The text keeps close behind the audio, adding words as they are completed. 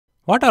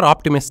What are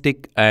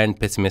optimistic and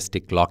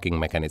pessimistic locking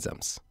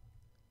mechanisms?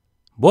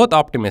 Both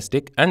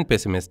optimistic and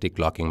pessimistic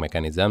locking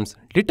mechanisms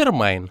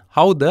determine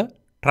how the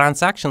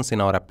transactions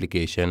in our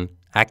application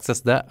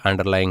access the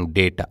underlying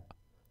data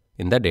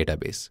in the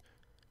database.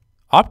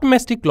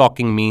 Optimistic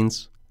locking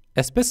means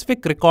a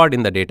specific record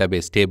in the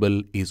database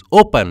table is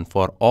open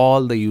for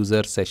all the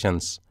user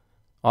sessions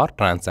or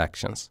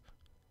transactions.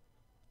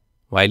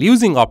 While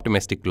using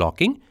optimistic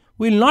locking,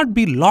 we will not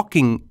be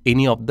locking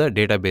any of the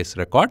database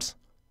records.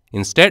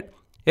 Instead,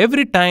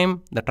 every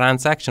time the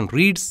transaction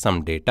reads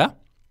some data,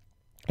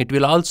 it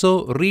will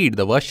also read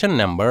the version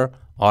number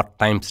or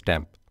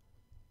timestamp.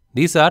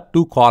 These are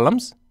two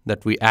columns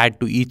that we add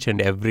to each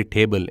and every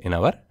table in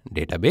our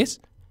database.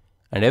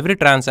 And every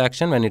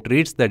transaction, when it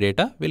reads the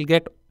data, will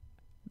get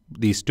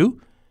these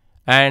two.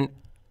 And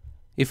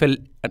if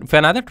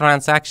another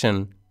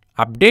transaction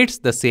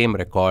updates the same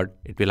record,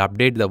 it will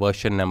update the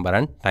version number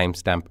and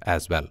timestamp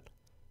as well.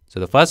 So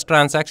the first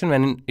transaction,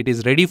 when it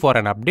is ready for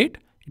an update,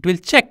 it will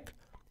check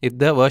if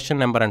the version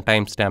number and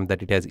timestamp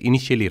that it has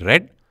initially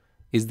read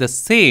is the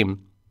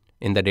same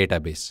in the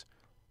database.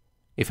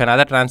 If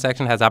another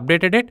transaction has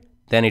updated it,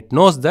 then it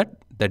knows that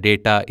the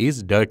data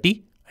is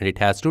dirty and it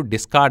has to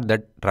discard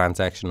that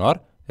transaction or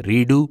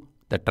redo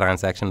the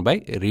transaction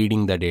by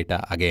reading the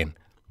data again.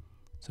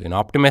 So in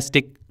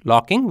optimistic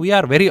locking, we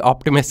are very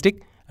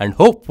optimistic and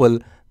hopeful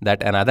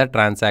that another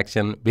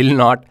transaction will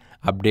not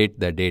update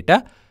the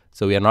data.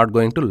 So we are not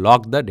going to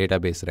lock the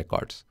database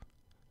records.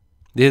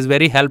 This is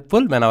very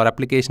helpful when our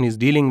application is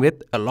dealing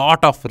with a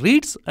lot of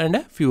reads and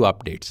a few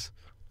updates.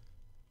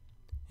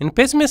 In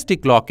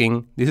pessimistic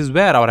locking, this is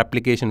where our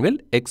application will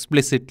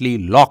explicitly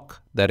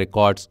lock the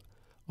records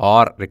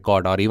or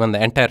record or even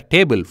the entire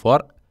table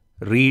for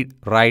read,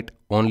 write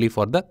only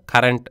for the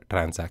current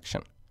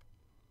transaction.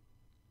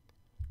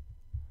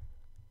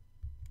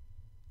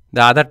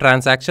 The other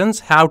transactions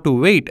have to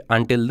wait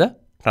until the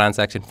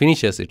transaction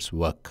finishes its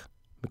work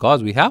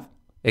because we have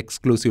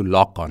exclusive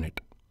lock on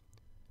it.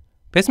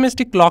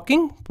 Pessimistic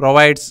locking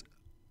provides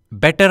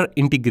better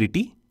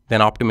integrity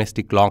than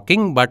optimistic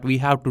locking, but we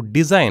have to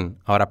design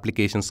our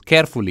applications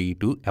carefully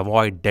to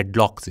avoid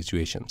deadlock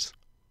situations.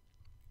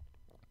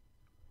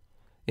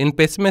 In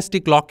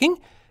pessimistic locking,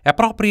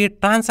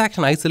 appropriate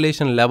transaction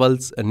isolation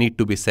levels need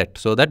to be set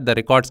so that the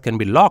records can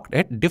be locked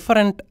at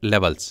different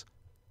levels.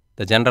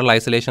 The general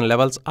isolation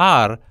levels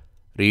are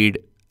read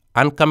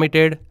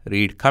uncommitted,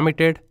 read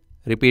committed,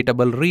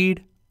 repeatable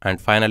read, and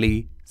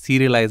finally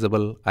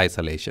serializable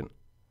isolation.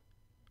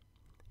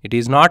 It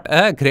is not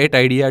a great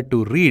idea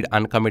to read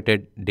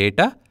uncommitted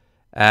data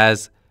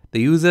as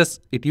it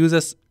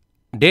uses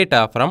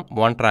data from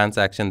one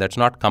transaction that's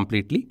not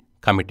completely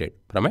committed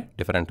from a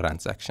different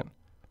transaction.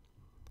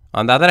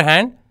 On the other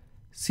hand,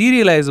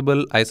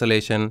 serializable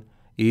isolation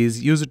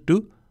is used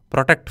to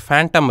protect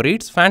phantom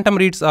reads. Phantom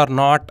reads are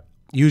not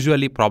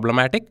usually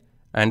problematic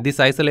and this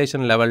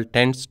isolation level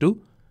tends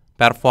to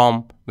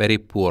perform very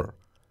poor.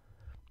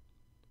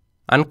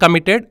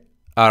 Uncommitted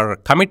or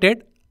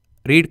committed,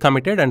 read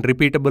committed and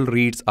repeatable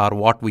reads are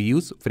what we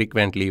use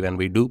frequently when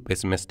we do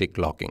pessimistic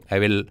locking. I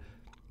will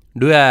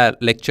do a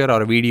lecture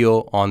or a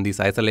video on these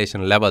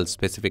isolation levels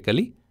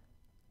specifically.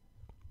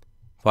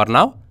 For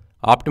now,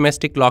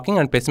 optimistic locking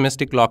and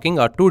pessimistic locking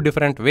are two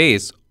different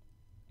ways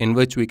in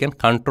which we can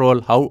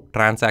control how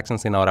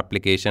transactions in our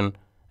application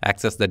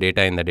access the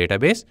data in the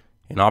database.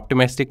 In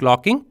optimistic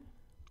locking,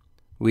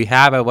 we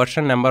have a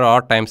version number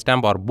or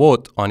timestamp or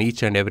both on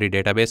each and every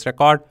database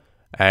record,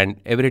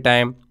 and every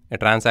time a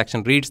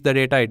transaction reads the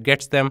data, it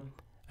gets them,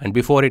 and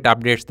before it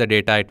updates the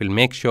data, it will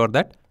make sure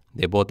that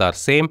they both are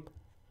same.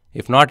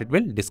 If not, it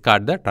will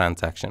discard the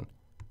transaction.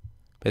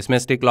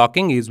 Pessimistic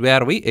locking is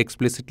where we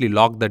explicitly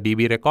lock the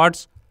DB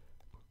records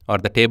or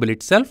the table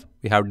itself.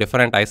 We have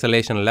different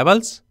isolation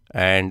levels,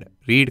 and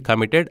read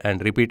committed and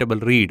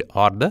repeatable read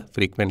are the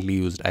frequently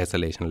used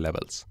isolation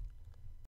levels.